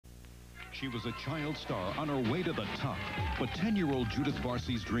she was a child star on her way to the top. But 10-year-old Judith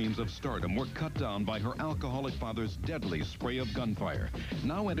Barsi's dreams of stardom were cut down by her alcoholic father's deadly spray of gunfire.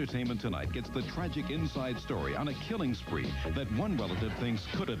 Now Entertainment Tonight gets the tragic inside story on a killing spree that one relative thinks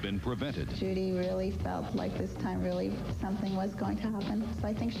could have been prevented. Judy really felt like this time really something was going to happen, so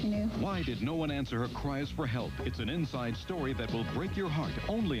I think she knew. Why did no one answer her cries for help? It's an inside story that will break your heart,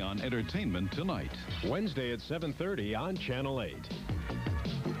 only on Entertainment Tonight. Wednesday at 7:30 on Channel 8.